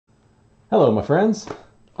Hello my friends,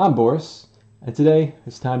 I'm Boris, and today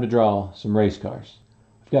it's time to draw some race cars.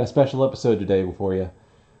 We've got a special episode today for you.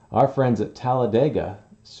 Our friends at Talladega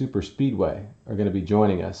SuperSpeedway are going to be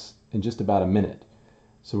joining us in just about a minute.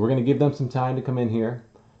 So we're going to give them some time to come in here,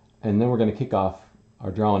 and then we're going to kick off our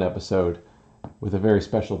drawing episode with a very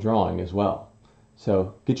special drawing as well.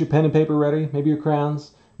 So get your pen and paper ready, maybe your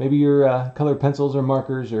crayons, maybe your colored pencils or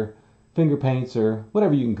markers or finger paints or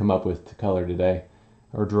whatever you can come up with to color today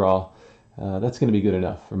or draw. That's going to be good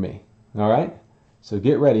enough for me. Alright? So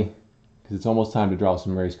get ready, because it's almost time to draw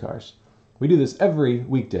some race cars. We do this every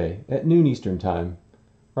weekday at noon Eastern Time,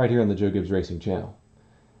 right here on the Joe Gibbs Racing channel.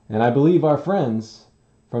 And I believe our friends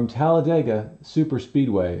from Talladega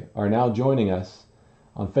SuperSpeedway are now joining us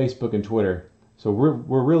on Facebook and Twitter. So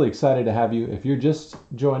we're really excited to have you. If you're just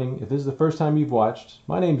joining, if this is the first time you've watched,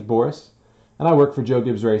 my name's Boris, and I work for Joe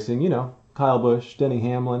Gibbs Racing. You know, Kyle Busch, Denny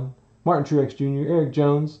Hamlin, Martin Truex Jr., Eric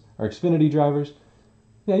Jones, our Xfinity drivers.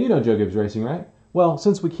 Yeah, you know Joe Gibbs Racing, right? Well,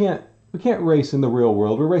 since we can't race in the real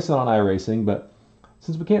world, we're racing on iRacing, but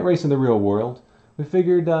since we can't race in the real world, we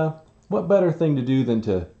figured what better thing to do than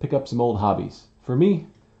to pick up some old hobbies. For me,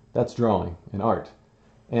 that's drawing and art.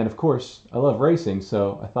 And of course, I love racing,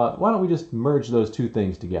 so I thought, why don't we just merge those two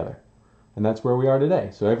things together? And that's where we are today.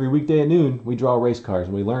 So every weekday at noon, we draw race cars,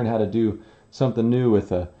 and we learn how to do something new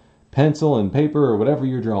with a pencil and paper or whatever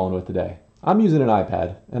you're drawing with today. I'm using an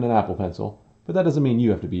iPad and an Apple Pencil, but that doesn't mean you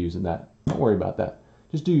have to be using that. Don't worry about that.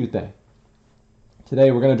 Just do your thing. Today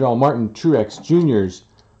we're going to draw Martin Truex Jr.'s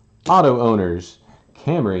Auto Owners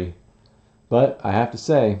Camry, but I have to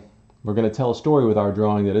say, we're going to tell a story with our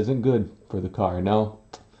drawing that isn't good for the car. No,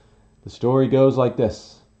 the story goes like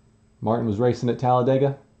this. Martin was racing at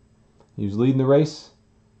Talladega. He was leading the race,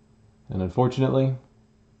 and unfortunately,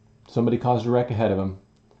 somebody caused a wreck ahead of him.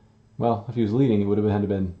 Well, if he was leading, it would have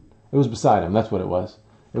been, it was beside him, that's what it was.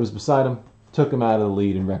 It was beside him, took him out of the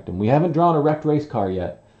lead and wrecked him. We haven't drawn a wrecked race car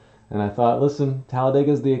yet. And I thought, listen,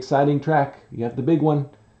 Talladega's the exciting track. You have the big one,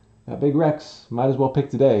 got big wrecks. Might as well pick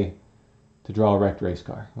today to draw a wrecked race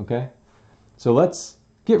car, okay? So let's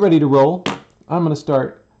get ready to roll. I'm going to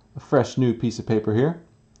start a fresh new piece of paper here.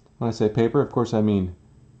 When I say paper, of course I mean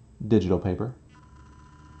digital paper.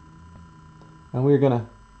 And we're going to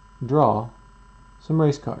draw some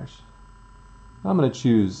race cars. I'm going to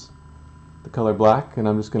choose the color black, and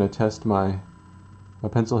I'm just going to test my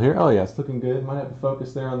pencil here. Oh yeah, it's looking good. Might have to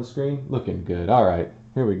focus there on the screen. Looking good. All right,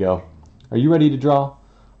 here we go. Are you ready to draw?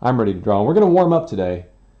 I'm ready to draw. And we're going to warm up today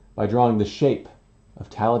by drawing the shape of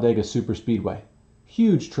Talladega SuperSpeedway.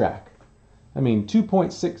 Huge track. I mean,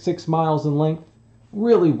 2.66 miles in length,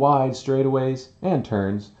 really wide straightaways and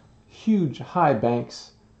turns, huge high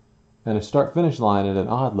banks, and a start-finish line at an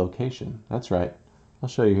odd location. That's right. I'll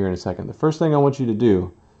show you here in a second. The first thing I want you to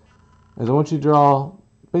do is I want you to draw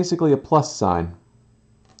basically a plus sign.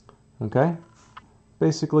 Okay?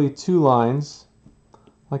 Basically two lines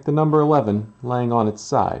like the number 11 laying on its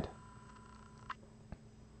side.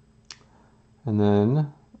 And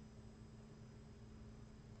then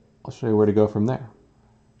I'll show you where to go from there.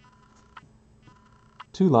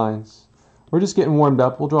 Two lines. We're just getting warmed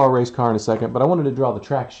up. We'll draw a race car in a second, but I wanted to draw the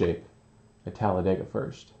track shape at Talladega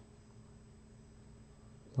first.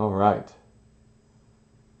 All right.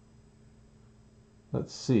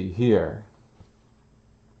 Let's see here.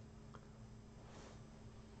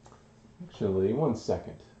 Actually, one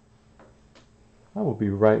second. I will be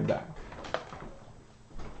right back.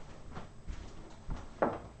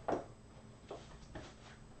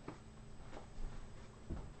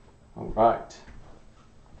 All right.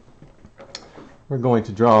 We're going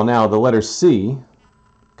to draw now the letter C,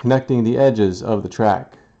 connecting the edges of the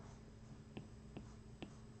track.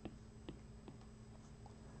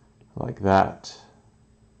 Like that.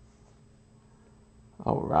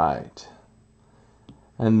 All right.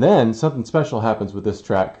 And then something special happens with this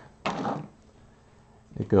track.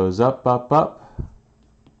 It goes up, up, up,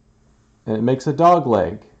 and it makes a dog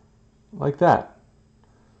leg, like that.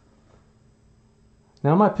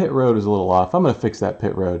 Now my pit road is a little off. I'm going to fix that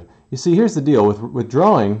pit road. You see, here's the deal. With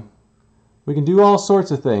drawing, we can do all sorts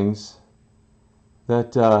of things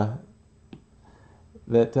that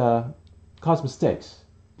cause mistakes.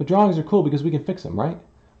 But drawings are cool because we can fix them, right?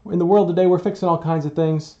 In the world today, we're fixing all kinds of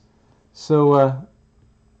things. So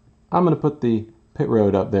I'm going to put the pit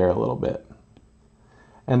road up there a little bit.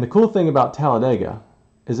 And the cool thing about Talladega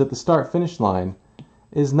is that the start-finish line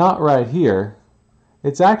is not right here.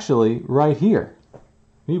 It's actually right here.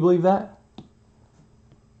 Can you believe that?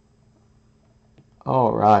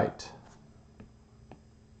 All right.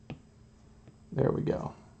 There we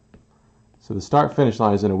go. So the start-finish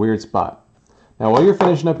line is in a weird spot. Now while you're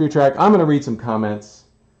finishing up your track, I'm going to read some comments.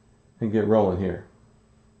 and get rolling here.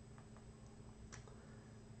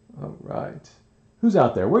 All right. Who's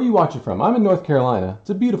out there? Where are you watching from? I'm in North Carolina. It's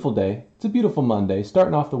a beautiful day. It's a beautiful Monday,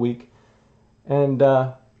 starting off the week. And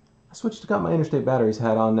I got my Interstate Batteries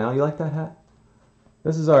hat on now. You like that hat?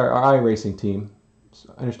 This is our iRacing team.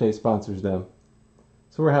 Interstate sponsors them.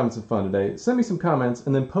 So we're having some fun today. Send me some comments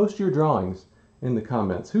and then post your drawings in the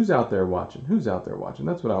comments. Who's out there watching? Who's out there watching?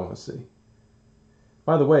 That's what I want to see.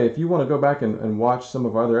 By the way, if you want to go back and watch some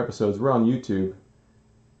of our other episodes, we're on YouTube.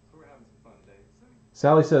 So we're having some fun today.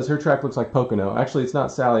 Sally says her track looks like Pocono. Actually, it's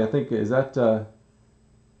not Sally. I think, is that,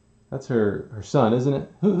 that's her son, isn't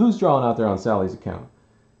it? Who's drawing out there on Sally's account?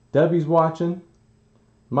 Debbie's watching.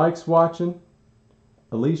 Mike's watching.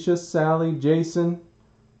 Alicia, Sally, Jason.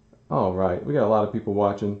 All right, we got a lot of people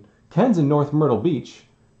watching. Ken's in North Myrtle Beach.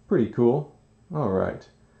 Pretty cool. All right.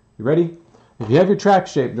 You ready? If you have your track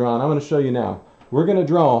shape drawn, I'm going to show you now. We're going to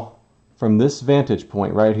draw from this vantage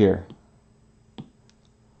point right here.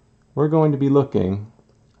 We're going to be looking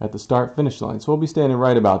at the start-finish line. So we'll be standing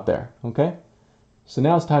right about there, okay? So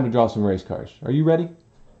now it's time to draw some race cars. Are you ready?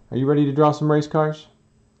 Are you ready to draw some race cars?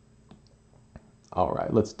 All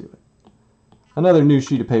right, let's do it. Another new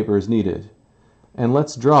sheet of paper is needed. And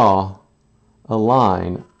let's draw a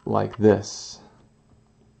line like this.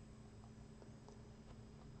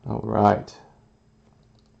 All right.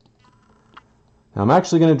 Now I'm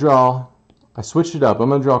actually going to draw, I switched it up. I'm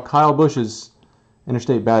going to draw Kyle Busch's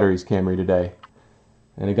Interstate Batteries Camry today.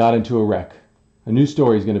 And it got into a wreck. A new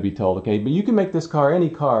story is going to be told, okay? But you can make this car any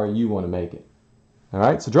car you want to make it. All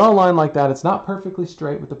right, so draw a line like that. It's not perfectly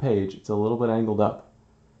straight with the page. It's a little bit angled up.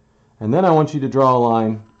 And then I want you to draw a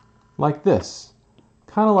line like this.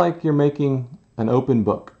 Kind of like you're making an open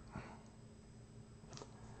book.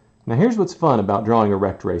 Now here's what's fun about drawing a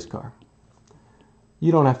wrecked race car.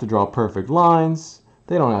 You don't have to draw perfect lines.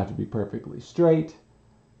 They don't have to be perfectly straight.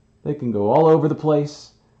 They can go all over the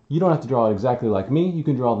place. You don't have to draw it exactly like me. You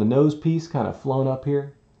can draw the nose piece kind of flown up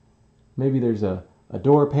here. Maybe there's a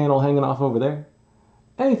door panel hanging off over there.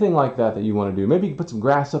 Anything like that that you want to do. Maybe you can put some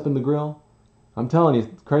grass up in the grill. I'm telling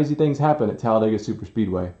you, crazy things happen at Talladega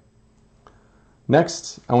Superspeedway.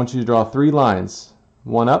 Next, I want you to draw 3 lines.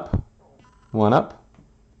 One up,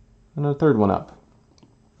 and a third one up.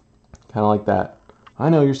 Kind of like that. I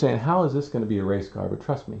know you're saying, how is this going to be a race car? But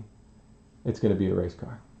trust me, it's going to be a race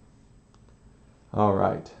car. All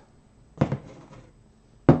right.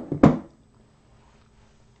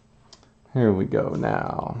 Here we go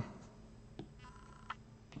now.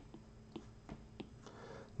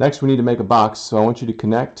 Next, we need to make a box, so I want you to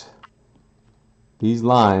connect these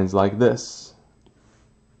lines like this.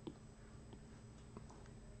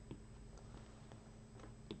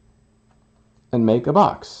 And make a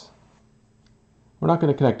box. We're not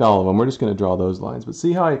going to connect all of them. We're just going to draw those lines. But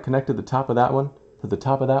see how I connected the top of that one to the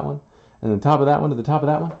top of that one? And the top of that one to the top of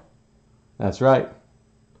that one? That's right.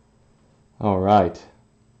 All right.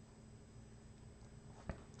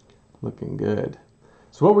 Looking good.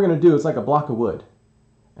 So what we're going to do is like a block of wood.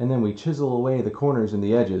 And then we chisel away the corners and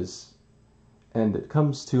the edges. And it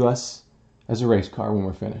comes to us as a race car when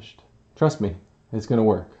we're finished. Trust me, it's going to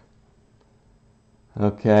work.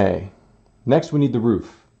 Okay. Next, we need the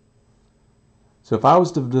roof. So if I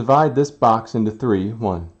was to divide this box into 3,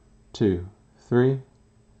 1, 2, 3,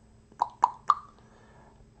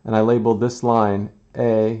 and I labeled this line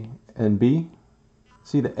A and B,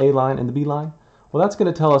 see the A line and the B line? Well, that's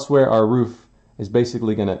going to tell us where our roof is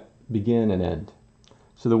basically going to begin and end.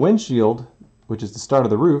 So the windshield, which is the start of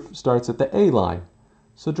the roof, starts at the A line.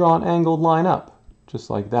 So draw an angled line up, just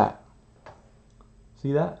like that.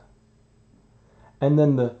 See that? And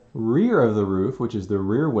then the rear of the roof, which is the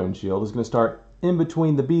rear windshield, is going to start in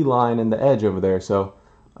between the B line and the edge over there. So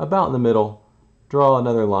about in the middle, draw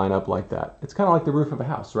another line up like that. It's kind of like the roof of a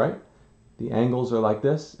house, right? The angles are like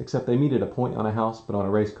this, except they meet at a point on a house, but on a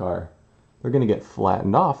race car, they're going to get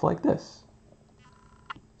flattened off like this.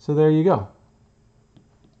 So there you go.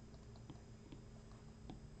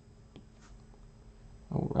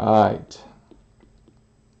 All right.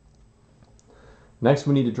 Next,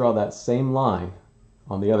 we need to draw that same line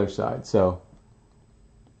on the other side. So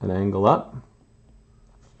an angle up,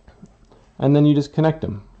 and then you just connect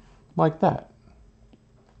them like that.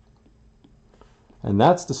 And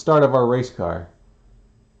that's the start of our race car.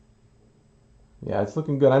 Yeah, it's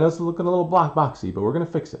looking good. I know it's looking a little boxy, but we're going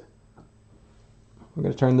to fix it. We're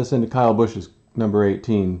going to turn this into Kyle Busch's number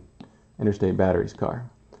 18 Interstate Batteries car.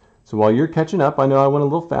 So while you're catching up, I know I went a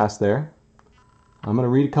little fast there. I'm going to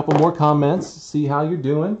read a couple more comments, see how you're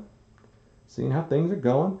doing, seeing how things are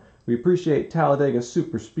going. We appreciate Talladega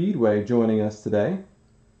SuperSpeedway joining us today.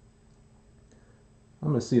 I'm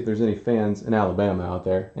going to see if there's any fans in Alabama out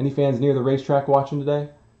there. Any fans near the racetrack watching today?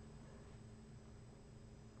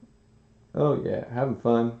 Oh yeah, having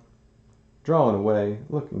fun. Drawing away,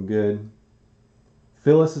 looking good.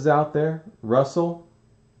 Phyllis is out there. Russell.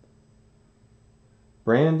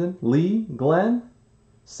 Brandon, Lee, Glenn.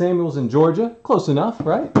 Samuel's in Georgia. Close enough,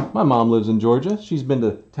 right? My mom lives in Georgia. She's been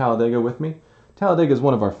to Talladega with me. Talladega is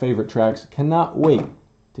one of our favorite tracks. Cannot wait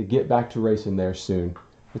to get back to racing there soon.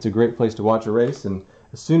 It's a great place to watch a race, and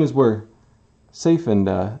as soon as we're safe and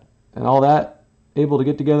all that, able to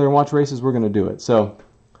get together and watch races, we're going to do it. So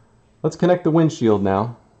let's connect the windshield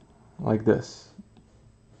now, like this.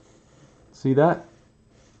 See that?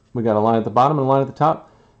 We got a line at the bottom and a line at the top.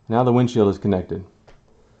 Now the windshield is connected.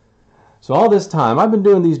 So all this time, I've been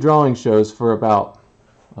doing these drawing shows for about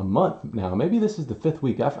a month now. Maybe this is the 5th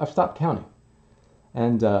week. I've stopped counting.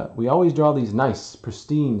 And we always draw these nice,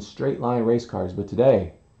 pristine, straight line race cars. But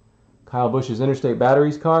today, Kyle Busch's Interstate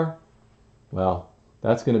Batteries car, well,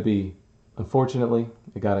 that's going to be, unfortunately,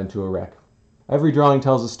 it got into a wreck. Every drawing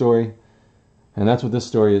tells a story, and that's what this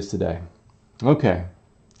story is today. Okay,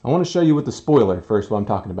 I want to show you with the spoiler first what I'm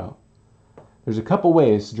talking about. There's a couple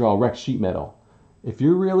ways to draw wrecked sheet metal. If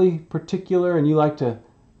you're really particular and you like to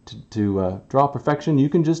draw perfection, you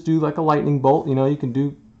can just do like a lightning bolt. You know, you can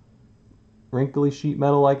do wrinkly sheet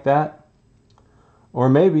metal like that. Or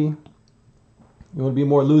maybe you want to be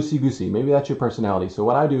more loosey-goosey. Maybe that's your personality. So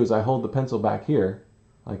what I do is I hold the pencil back here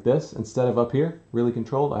like this instead of up here, really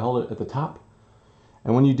controlled. I hold it at the top.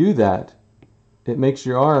 And when you do that, it makes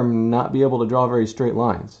your arm not be able to draw very straight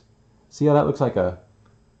lines. See how that looks like a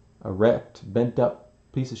wrecked, bent up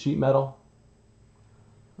piece of sheet metal?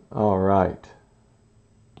 All right.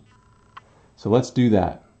 So let's do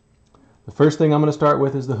that. The first thing I'm going to start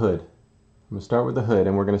with is the hood. I'm going to start with the hood,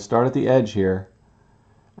 and we're going to start at the edge here,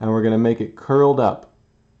 and we're going to make it curled up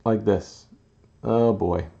like this. Oh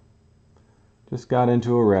boy. Just got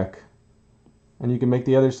into a wreck. And you can make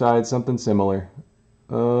the other side something similar.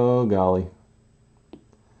 Oh golly.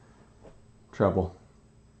 Trouble.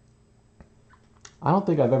 I don't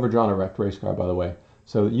think I've ever drawn a wrecked race car, by the way.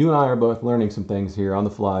 So you and I are both learning some things here on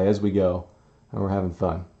the fly as we go, and we're having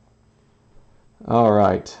fun. All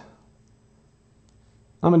right.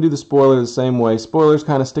 I'm going to do the spoiler the same way. Spoiler's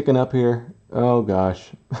kind of sticking up here. Oh gosh.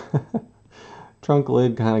 Trunk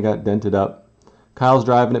lid kind of got dented up. Kyle's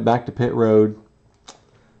driving it back to pit road.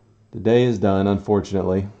 The day is done,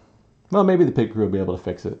 unfortunately. Well, maybe the pit crew will be able to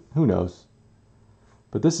fix it. Who knows?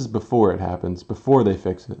 But this is before it happens, before they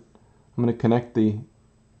fix it. I'm going to connect the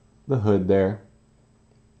hood there.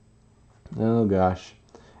 Oh gosh.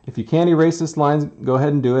 If you can erase this line, go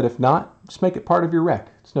ahead and do it. If not, just make it part of your wreck.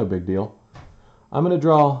 It's no big deal. I'm going to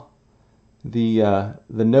draw the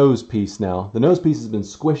nose piece now. The nose piece has been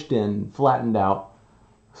squished in, flattened out.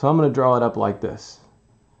 So I'm going to draw it up like this.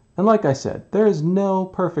 And like I said, there is no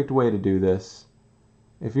perfect way to do this.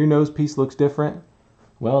 If your nose piece looks different,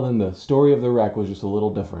 well, then the story of the wreck was just a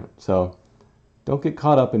little different. So don't get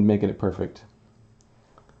caught up in making it perfect.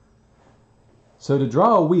 So to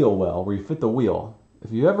draw a wheel well, where you fit the wheel,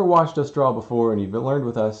 if you've ever watched us draw before and you've learned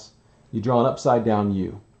with us, you draw an upside down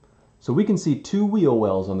U. So we can see 2 wheel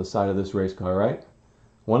wells on the side of this race car, right?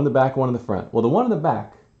 One in the back, one in the front. Well, the one in the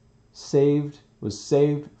back was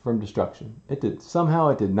saved from destruction. Somehow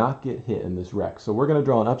it did not get hit in this wreck. So we're going to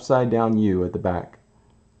draw an upside down U at the back.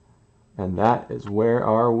 And that is where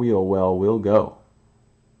our wheel well will go.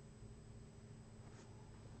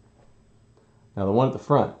 Now the one at the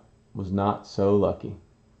front was not so lucky.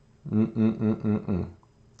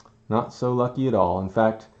 Not so lucky at all. In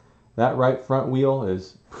fact, that right front wheel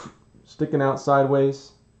is sticking out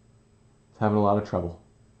sideways. It's having a lot of trouble.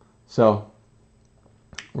 So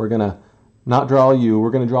we're going to not draw a U.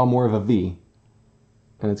 We're going to draw more of a V.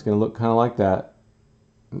 And it's going to look kind of like that.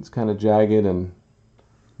 It's kind of jagged and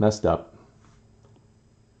messed up.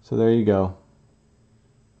 So there you go.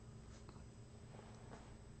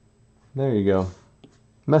 There you go.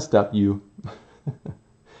 Messed up U.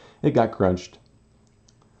 It got crunched.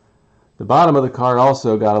 The bottom of the car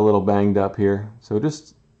also got a little banged up here. So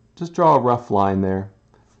just draw a rough line there.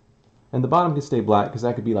 And the bottom can stay black because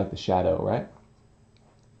that could be like the shadow, right?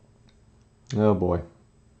 Oh boy.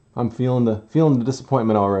 I'm feeling the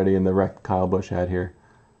disappointment already in the wreck Kyle Busch had here.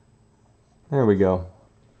 There we go.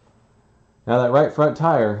 Now that right front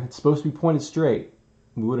tire, it's supposed to be pointed straight.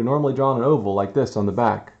 We would have normally drawn an oval like this on the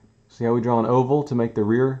back. See how we draw an oval to make the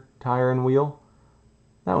rear tire and wheel?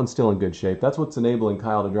 That one's still in good shape. That's what's enabling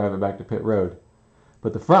Kyle to drive it back to pit road.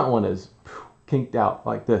 But the front one is kinked out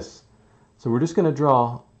like this. So we're just going to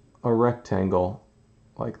draw a rectangle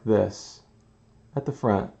like this at the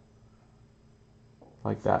front.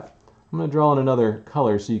 Like that. I'm going to draw in another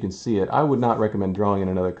color so you can see it. I would not recommend drawing in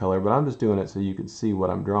another color, but I'm just doing it so you can see what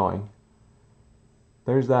I'm drawing.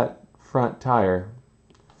 There's that front tire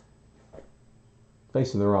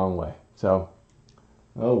facing the wrong way. So,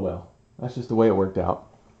 oh well, that's just the way it worked out.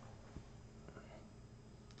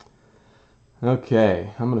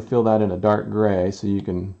 Okay, I'm going to fill that in a dark gray so you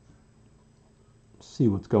can see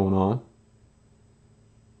what's going on.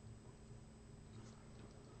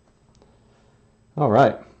 All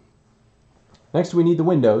right. Next we need the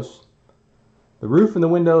windows. The roof and the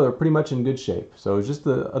window are pretty much in good shape, so it's just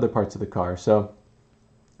the other parts of the car. So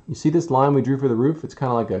you see this line we drew for the roof? It's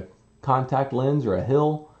kind of like a contact lens or a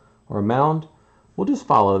hill or a mound. We'll just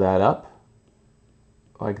follow that up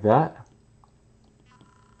like that.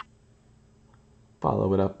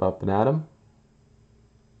 Follow it up and at 'em.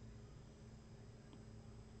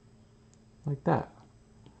 Like that.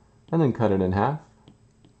 And then cut it in half.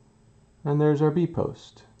 And there's our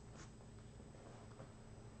B-post.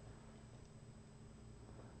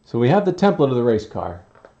 So we have the template of the race car.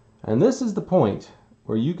 And this is the point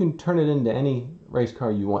where you can turn it into any race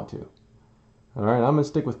car you want to. Alright, I'm going to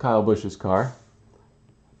stick with Kyle Busch's car.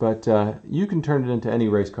 But you can turn it into any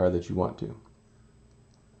race car that you want to.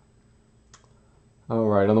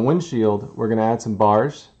 Alright, on the windshield, we're going to add some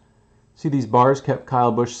bars. See, these bars kept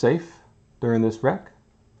Kyle Busch safe during this wreck.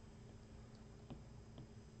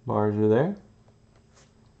 Bars are there.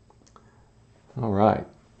 Alright.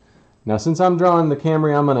 Now, since I'm drawing the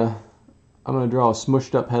Camry, I'm gonna draw a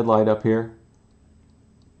smushed up headlight up here.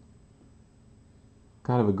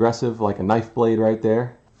 Kind of aggressive, like a knife blade right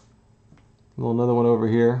there. Another one over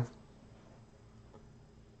here.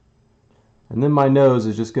 And then my nose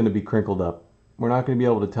is just going to be crinkled up. We're not going to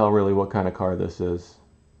be able to tell really what kind of car this is.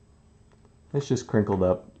 It's just crinkled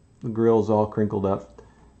up. The grill's all crinkled up.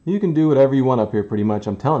 You can do whatever you want up here pretty much.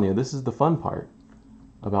 I'm telling you, this is the fun part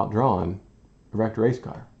about drawing a wrecked race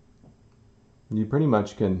car. You pretty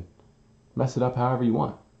much can mess it up however you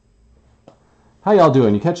want. How y'all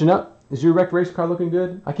doing? You catching up? Is your wrecked race car looking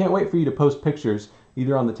good? I can't wait for you to post pictures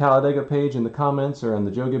either on the Talladega page in the comments or on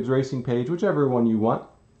the Joe Gibbs Racing page, whichever one you want,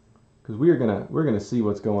 because we're gonna see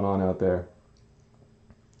what's going on out there.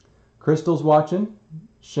 Crystal's watching,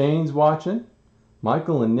 Shane's watching,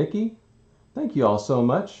 Michael and Nikki, thank you all so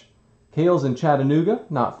much. Kale's in Chattanooga,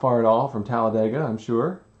 not far at all from Talladega, I'm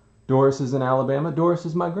sure. Doris is in Alabama. Doris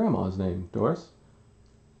is my grandma's name, Doris.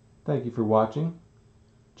 Thank you for watching.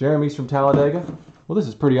 Jeremy's from Talladega. Well, this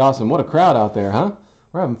is pretty awesome. What a crowd out there, huh?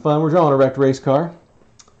 We're having fun. We're drawing a wrecked race car.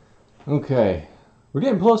 Okay, we're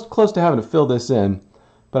getting close to having to fill this in,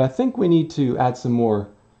 but I think we need to add some more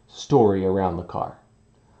story around the car.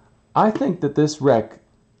 I think that this wreck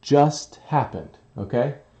just happened,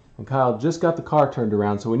 okay? And Kyle just got the car turned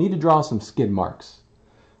around, so we need to draw some skid marks.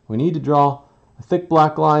 We need to draw a thick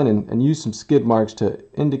black line and use some skid marks to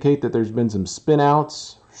indicate that there's been some spin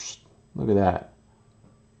outs. Look at that.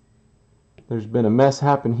 There's been a mess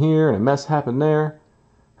happen here and a mess happen there.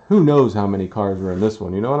 Who knows how many cars were in this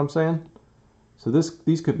one, you know what I'm saying? So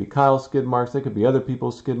these could be Kyle's skid marks, they could be other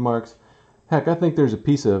people's skid marks. Heck, I think there's a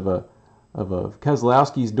piece of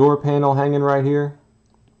Keselowski's door panel hanging right here,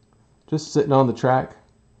 just sitting on the track.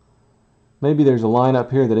 Maybe there's a line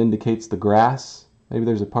up here that indicates the grass. Maybe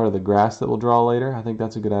there's a part of the grass that we'll draw later. I think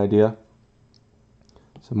that's a good idea.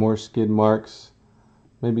 Some more skid marks,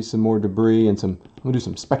 maybe some more debris, and I'm gonna do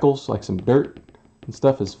some speckles, like some dirt and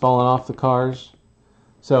stuff is falling off the cars.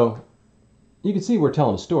 So you can see we're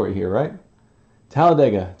telling a story here, right?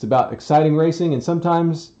 Talladega, it's about exciting racing, and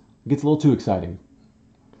sometimes it gets a little too exciting.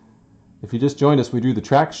 If you just joined us, we drew the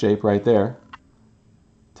track shape right there,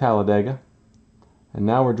 Talladega, and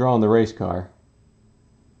now we're drawing the race car.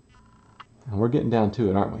 And we're getting down to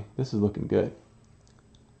it, aren't we? This is looking good.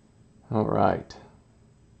 All right.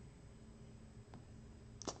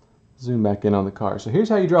 Zoom back in on the car. So here's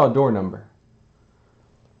how you draw a door number.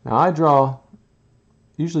 Now I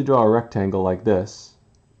usually draw a rectangle like this,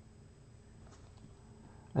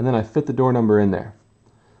 and then I fit the door number in there.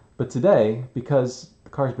 But today, because the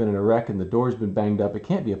car's been in a wreck and the door's been banged up, it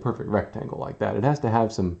can't be a perfect rectangle like that. It has to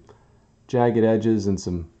have some jagged edges and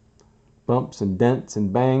some bumps and dents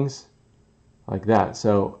and bangs like that.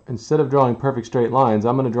 So instead of drawing perfect straight lines,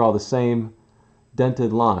 I'm going to draw the same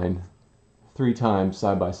dented line 3 times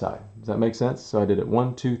side by side. Does that make sense? So I did it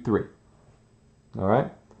 1, 2, 3. All right.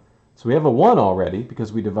 So we have a 1 already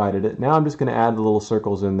because we divided it. Now I'm just going to add the little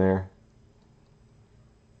circles in there.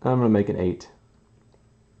 I'm going to make an 8.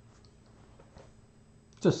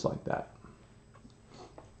 Just like that.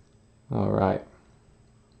 All right.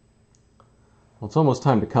 Well, it's almost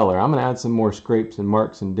time to color. I'm going to add some more scrapes and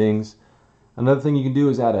marks and dings. Another thing you can do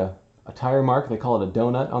is add a a tire mark. They call it a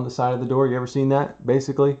donut on the side of the door. You ever seen that?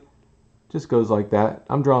 Basically, just goes like that.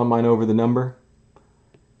 I'm drawing mine over the number.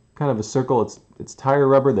 Kind of a circle. It's tire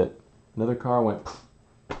rubber that another car went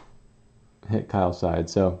hit Kyle's side.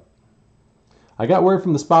 So I got word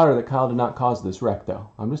from the spotter that Kyle did not cause this wreck, though.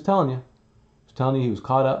 I'm just telling you. He was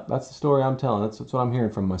caught up. That's the story I'm telling. That's what I'm hearing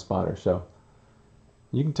from my spotter. So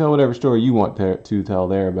you can tell whatever story you want to tell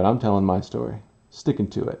there, but I'm telling my story. Sticking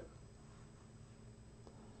to it.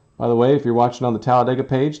 By the way, if you're watching on the Talladega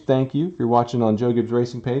page, thank you. If you're watching on Joe Gibbs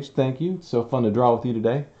Racing page, thank you. It's so fun to draw with you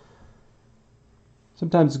today.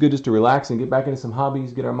 Sometimes it's good just to relax and get back into some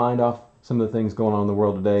hobbies, get our mind off some of the things going on in the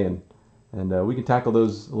world today, and we can tackle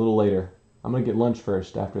those a little later. I'm going to get lunch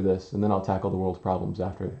first after this, and then I'll tackle the world's problems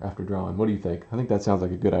after drawing. What do you think? I think that sounds like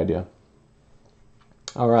a good idea.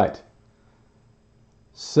 All right.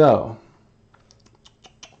 So,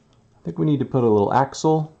 I think we need to put a little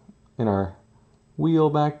axle in our wheel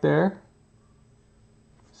back there.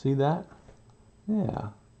 See that? Yeah.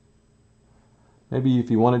 Maybe if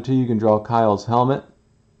you wanted to, you can draw Kyle's helmet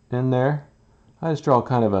in there. I just draw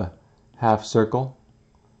kind of a half circle.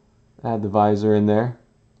 Add the visor in there.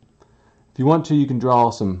 If you want to, you can draw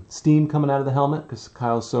some steam coming out of the helmet because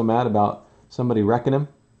Kyle's so mad about somebody wrecking him.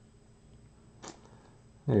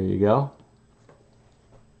 There you go.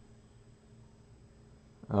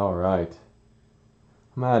 All right.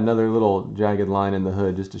 I'm going to add another little jagged line in the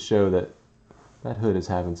hood just to show that that hood is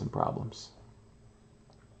having some problems.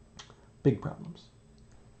 Big problems.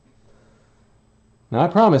 Now I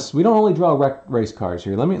promise we don't only draw race cars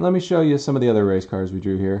here. Let me show you some of the other race cars we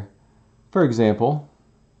drew here. For example,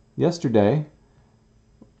 yesterday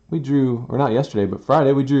we drew, or not yesterday, but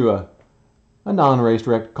Friday we drew a non-raced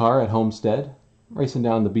wrecked car at Homestead, racing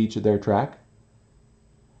down the beach at their track.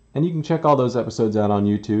 And you can check all those episodes out on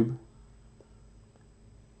YouTube.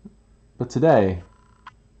 But today,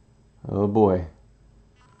 oh boy,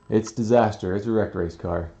 it's disaster. It's a wrecked race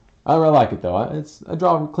car. I really like it though. I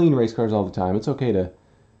draw clean race cars all the time. It's okay to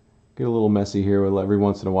get a little messy here every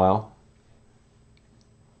once in a while.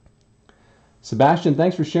 Sebastian,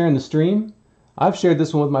 thanks for sharing the stream. I've shared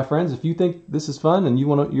this one with my friends. If you think this is fun and you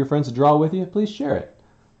want your friends to draw with you, please share it.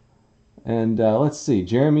 And let's see.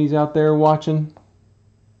 Jeremy's out there watching.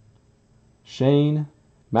 Shane,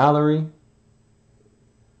 Mallory.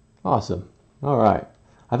 Awesome. All right.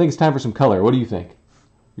 I think it's time for some color. What do you think?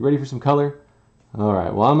 You ready for some color? All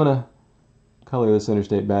right. Well, I'm going to color this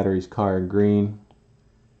Interstate Batteries car green.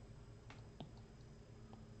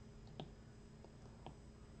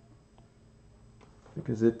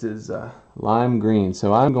 Because it is lime green.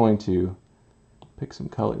 So I'm going to pick some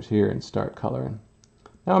colors here and start coloring.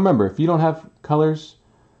 Now remember, if you don't have colors,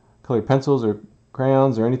 colored pencils or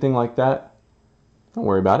crayons or anything like that, don't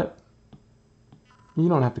worry about it. You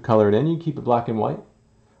don't have to color it in. You can keep it black and white.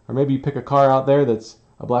 Or maybe you pick a car out there that's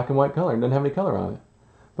a black and white color and doesn't have any color on it.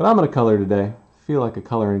 But I'm going to color today. Feel like a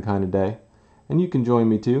coloring kind of day. And you can join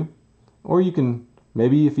me too. Or you can,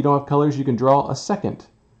 maybe if you don't have colors, you can draw a second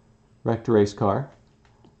wrecked race car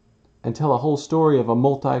and tell a whole story of a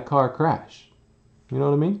multi-car crash. You know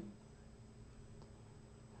what I mean?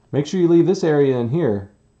 Make sure you leave this area in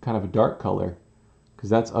here kind of a dark color because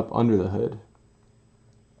that's up under the hood.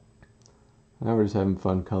 Now we're just having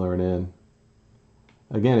fun coloring in.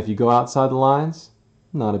 Again, if you go outside the lines,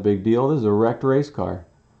 not a big deal. This is a wrecked race car.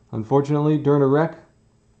 Unfortunately, during a wreck,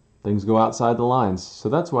 things go outside the lines. So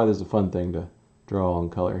that's why there's a fun thing to draw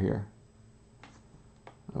and color here.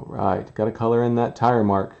 All right, got to color in that tire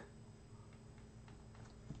mark.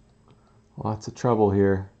 Lots of trouble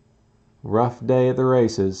here. Rough day at the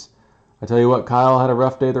races. I tell you what, Kyle had a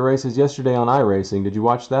rough day at the races yesterday on iRacing. Did you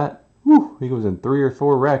watch that? Whew, he was in 3 or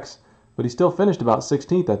 4 wrecks, but he still finished about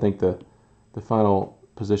 16th, I think the final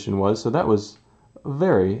position was. So that was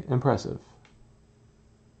very impressive.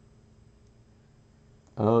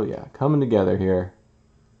 Oh yeah, coming together here.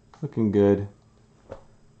 Looking good.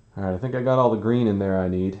 All right, I think I got all the green in there I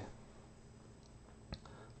need.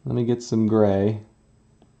 Let me get some gray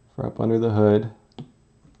for up under the hood.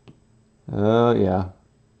 Oh yeah,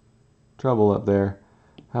 trouble up there.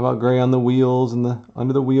 How about gray on the wheels and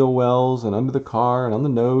under the wheel wells and under the car and on the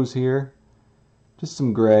nose here? Just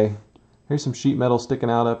some gray. Here's some sheet metal sticking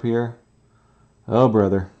out up here. Oh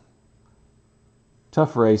brother,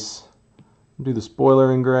 tough race. Do the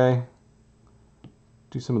spoiler in gray.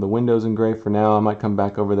 Do some of the windows in gray for now. I might come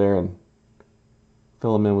back over there and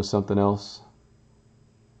fill them in with something else.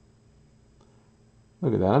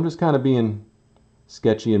 Look at that. I'm just kind of being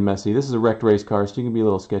sketchy and messy. This is a wrecked race car, so you can be a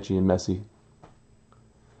little sketchy and messy.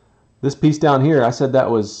 This piece down here, I said that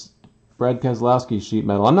was Brad Keselowski's sheet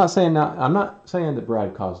metal. I'm not saying that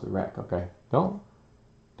Brad caused the wreck, okay? Don't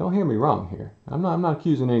don't hear me wrong here. I'm not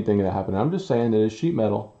accusing anything of that happening. I'm just saying that his sheet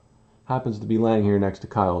metal happens to be laying here next to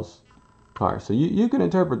Kyle's car. So you can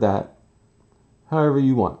interpret that however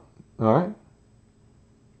you want. All right?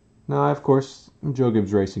 Now, I, of course, I'm a Joe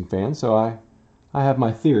Gibbs Racing fan, so I have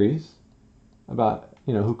my theories about,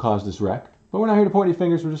 who caused this wreck. But we're not here to point any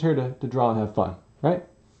fingers. We're just here to draw and have fun, right?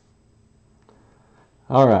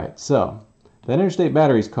 All right, so that Interstate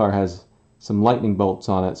Batteries car has some lightning bolts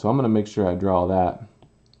on it, so I'm going to make sure I draw that.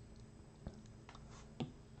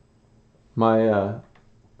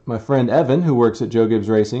 My friend Evan, who works at Joe Gibbs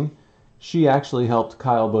Racing, she actually helped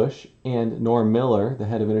Kyle Busch and Norm Miller, the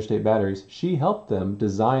head of Interstate Batteries. She helped them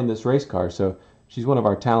design this race car, so she's one of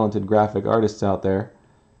our talented graphic artists out there.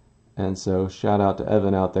 And so shout out to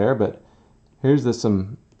Evan out there. But here's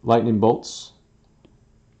some lightning bolts.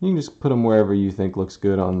 You can just put them wherever you think looks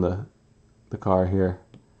good on the car here.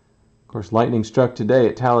 Of course, lightning struck today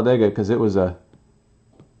at Talladega because it was a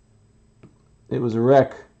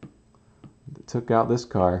wreck that took out this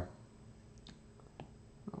car.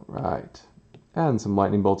 All right, adding some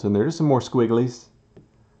lightning bolts in there. Just some more squigglies,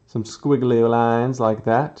 some squiggly lines like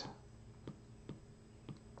that.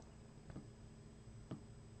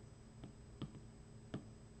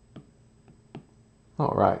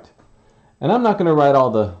 All right, and I'm not going to write all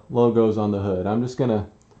the logos on the hood. I'm just going to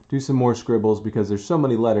do some more scribbles because there's so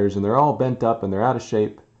many letters and they're all bent up and they're out of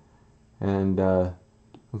shape. And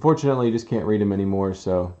unfortunately, you just can't read them anymore.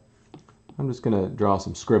 So I'm just going to draw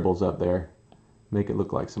some scribbles up there, make it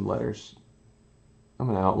look like some letters. I'm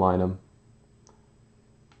going to outline them.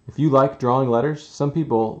 If you like drawing letters, some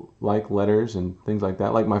people like letters and things like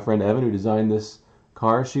that. Like my friend Evan, who designed this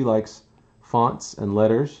car, she likes fonts and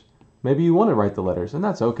letters. Maybe you want to write the letters, and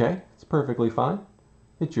that's okay. It's perfectly fine.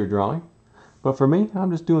 It's your drawing. But for me, I'm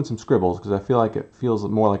just doing some scribbles because I feel like it feels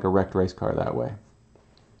more like a wrecked race car that way.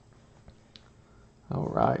 All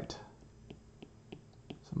right.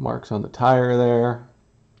 Some marks on the tire there.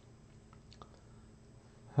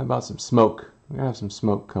 How about some smoke? We're going to have some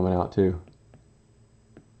smoke coming out too.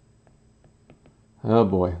 Oh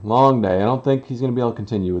boy, long day. I don't think he's going to be able to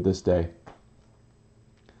continue with this day.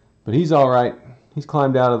 But he's all right. He's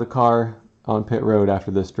climbed out of the car on pit road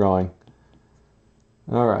after this drawing.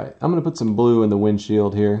 All right, I'm going to put some blue in the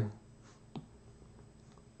windshield here.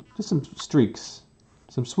 Just some streaks,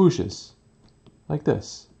 some swooshes, like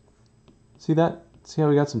this. See that? See how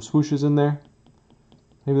we got some swooshes in there?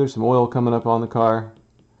 Maybe there's some oil coming up on the car.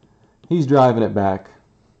 He's driving it back.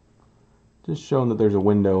 Just showing that there's a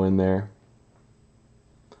window in there.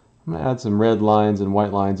 I'm going to add some red lines and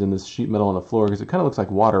white lines in this sheet metal on the floor because it kind of looks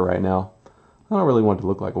like water right now. I don't really want it to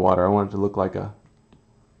look like water. I want it to look like a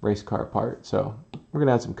race car part. So we're going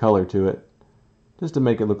to add some color to it just to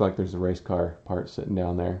make it look like there's a race car part sitting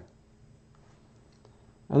down there.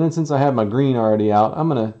 And then since I have my green already out, I'm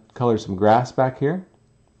going to color some grass back here.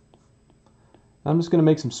 I'm just going to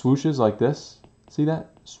make some swooshes like this. See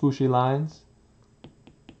that? Swooshy lines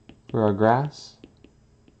for our grass.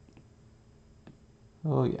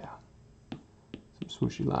 Oh yeah. Some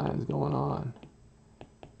swooshy lines going on.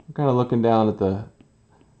 I'm kind of looking down at the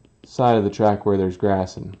side of the track where there's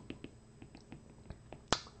grass and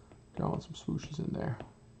drawing some swooshes in there.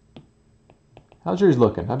 How's yours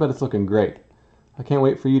looking? I bet it's looking great. I can't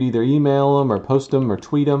wait for you to either email them or post them or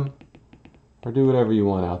tweet them or do whatever you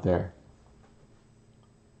want out there.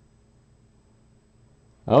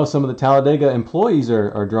 Oh, some of the Talladega employees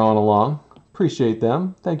are drawing along. Appreciate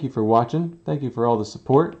them. Thank you for watching. Thank you for all the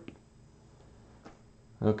support.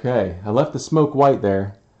 Okay, I left the smoke white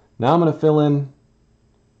there. Now I'm going to fill in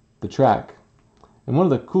the track. And one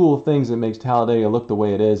of the cool things that makes Talladega look the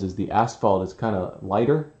way it is the asphalt is kind of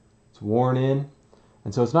lighter. It's worn in.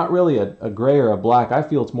 And so it's not really a gray or a black. I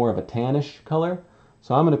feel it's more of a tannish color.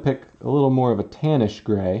 So I'm going to pick a little more of a tannish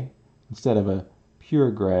gray instead of a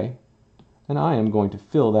pure gray. And I am going to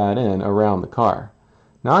fill that in around the car.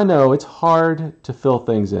 Now I know it's hard to fill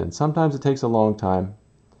things in. Sometimes it takes a long time.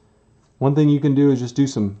 One thing you can do is just do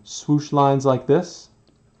some swoosh lines like this.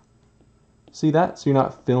 See that? So you're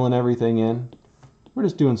not filling everything in. We're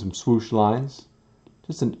just doing some swoosh lines.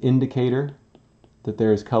 Just an indicator that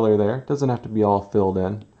there is color there. It doesn't have to be all filled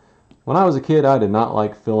in. When I was a kid, I did not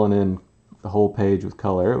like filling in the whole page with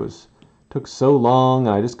color. It took so long,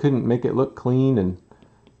 and I just couldn't make it look clean, and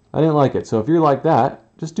I didn't like it. So if you're like that,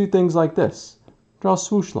 just do things like this. Draw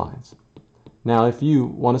swoosh lines. Now, if you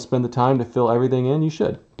want to spend the time to fill everything in, you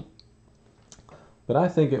should. But I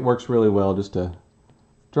think it works really well just to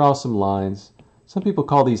draw some lines. Some people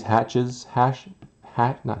call these hatches, hashes,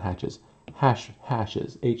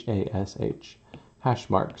 H-A-S-H, hash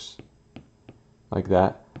marks, like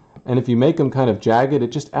that. And if you make them kind of jagged,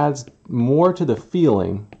 it just adds more to the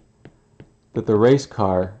feeling that the race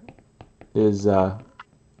car is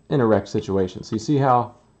in a wrecked situation. So you see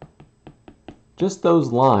how just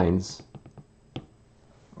those lines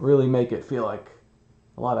really make it feel like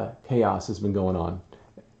a lot of chaos has been going on.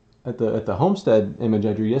 At the homestead image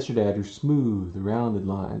I drew yesterday, I drew smooth, rounded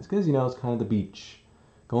lines because, you know, it's kind of the beach,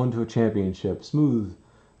 going to a championship, smooth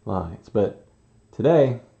lines. But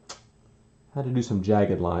today, I had to do some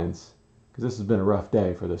jagged lines because this has been a rough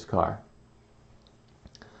day for this car.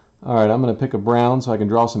 All right, I'm going to pick a brown so I can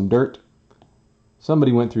draw some dirt.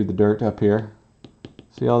 Somebody went through the dirt up here.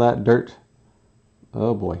 See all that dirt?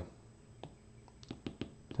 Oh boy.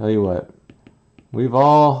 Tell you what, we've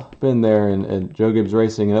all been there in Joe Gibbs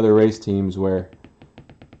Racing and other race teams where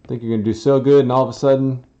you think you're going to do so good and all of a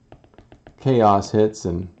sudden chaos hits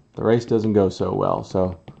and the race doesn't go so well.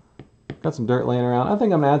 So got some dirt laying around. I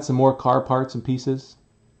think I'm going to add some more car parts and pieces.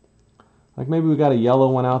 Like maybe we got a yellow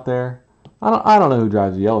one out there. I don't know who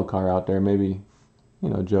drives a yellow car out there. Maybe, you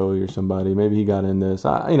know, Joey or somebody. Maybe he got in this.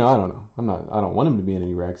 I don't know. I don't want him to be in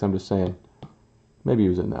any wrecks. I'm just saying maybe he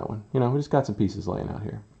was in that one. You know, we just got some pieces laying out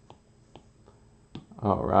here.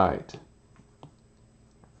 All right.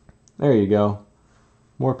 There you go.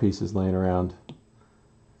 More pieces laying around.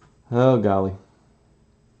 Oh, golly.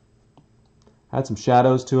 Add some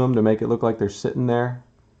shadows to them to make it look like they're sitting there.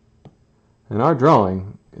 And our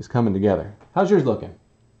drawing is coming together. How's yours looking?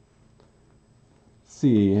 Let's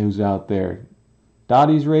see who's out there.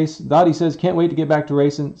 Dottie says, can't wait to get back to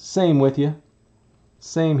racing. Same with you.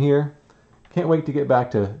 Same here. Can't wait to get back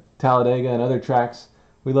to Talladega and other tracks.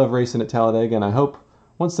 We love racing at Talladega, and I hope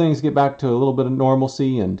once things get back to a little bit of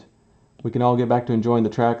normalcy and we can all get back to enjoying the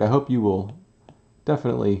track, I hope you will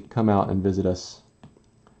definitely come out and visit us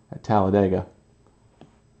at Talladega.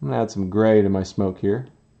 I'm going to add some gray to my smoke here.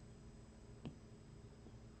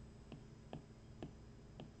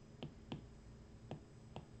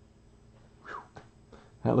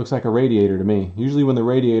 That looks like a radiator to me. Usually when the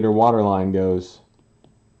radiator water line goes,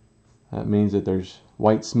 that means that there's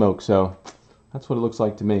white smoke, so that's what it looks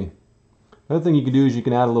like to me. Another thing you can do is you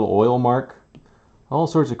can add a little oil mark. All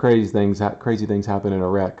sorts of crazy things happen in a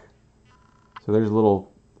wreck. So there's a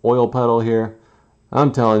little oil puddle here.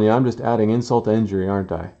 I'm telling you, I'm just adding insult to injury,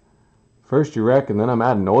 aren't I? First you wreck, and then I'm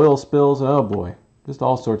adding oil spills. Oh boy, just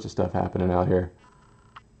all sorts of stuff happening out here.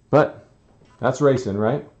 But that's racing,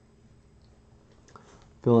 right?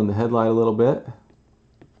 Fill in the headlight a little bit.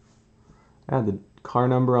 Add the car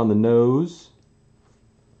number on the nose.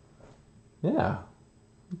 Yeah,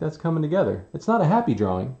 that's coming together. It's not a happy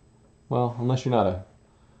drawing. Well, unless you're not a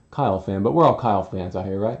Kyle fan, but we're all Kyle fans out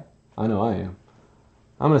here, right? I know I am.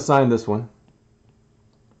 I'm going to sign this one.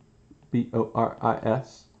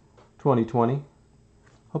 BORIS 2020.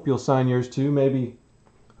 Hope you'll sign yours too. Maybe,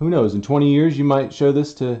 who knows, in 20 years you might show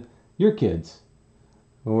this to your kids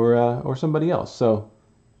or somebody else. So,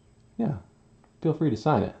 yeah, feel free to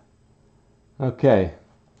sign it. Okay,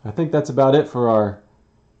 I think that's about it for our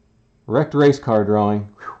wrecked race car drawing.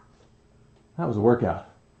 Whew. That was a workout.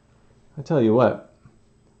 I tell you what,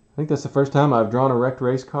 I think that's the first time I've drawn a wrecked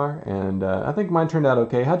race car, and I think mine turned out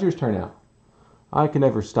okay. How'd yours turn out? I can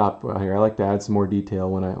never stop out here. I like to add some more detail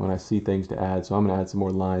when I see things to add, so I'm going to add some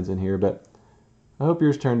more lines in here, but I hope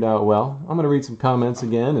yours turned out well. I'm going to read some comments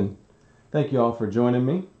again, and thank you all for joining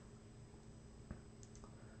me.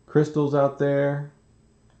 Crystal's out there.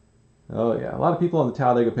 Oh yeah, a lot of people on the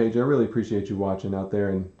Talladega page. I really appreciate you watching out there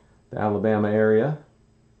in the Alabama area,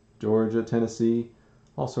 Georgia, Tennessee,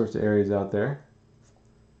 all sorts of areas out there.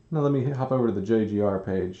 Now let me hop over to the JGR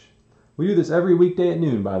page. We do this every weekday at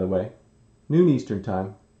noon, by the way, noon Eastern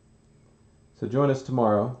time. So join us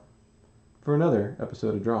tomorrow for another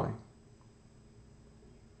episode of Drawing.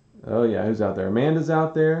 Oh yeah, who's out there? Amanda's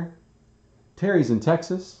out there. Terry's in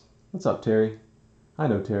Texas. What's up, Terry? I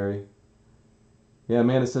know Terry. Yeah,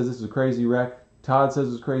 Amanda says this is a crazy wreck. Todd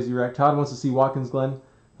says it's a crazy wreck. Todd wants to see Watkins Glen.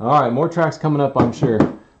 All right, more tracks coming up, I'm sure.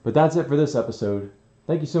 But that's it for this episode.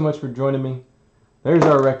 Thank you so much for joining me. There's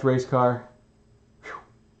our wrecked race car.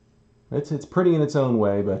 Whew. It's pretty in its own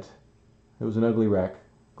way, but it was an ugly wreck.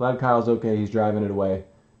 Glad Kyle's okay. He's driving it away.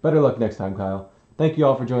 Better luck next time, Kyle. Thank you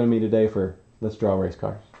all for joining me today for Let's Draw Race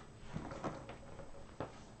Cars.